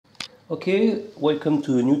Okay, welcome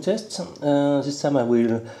to a new test. This time I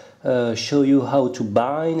will show you how to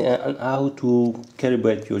bind and how to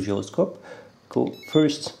calibrate your gyroscope.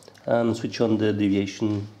 First, switch on the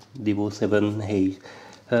deviation DEVO 7A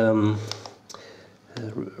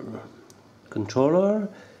controller.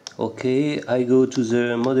 Okay, I go to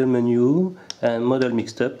the model menu and model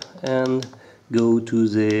mixed up and go to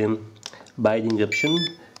the binding option.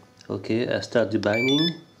 Okay, I start the binding.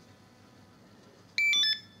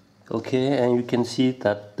 Okay, and you can see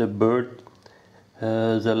that the bird,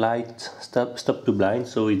 the light stop to blind,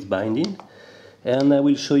 so it's binding. And I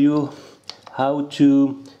will show you how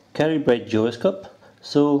to calibrate gyroscope.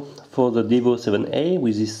 So for the DEVO 7A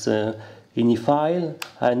with this ini file,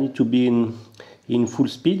 I need to be in full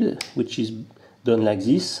speed, which is done like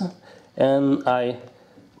this. And I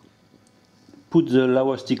put the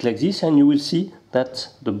lower stick like this, and you will see that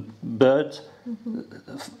the bird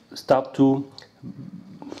start to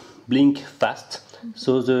blink fast,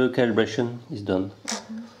 so the calibration is done.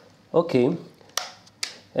 Okay,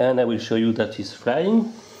 and I will show you that it's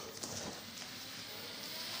flying.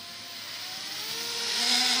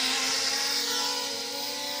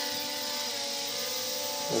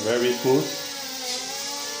 Very smooth.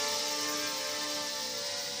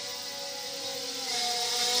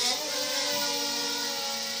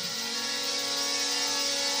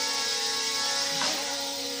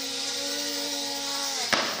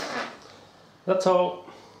 That's all.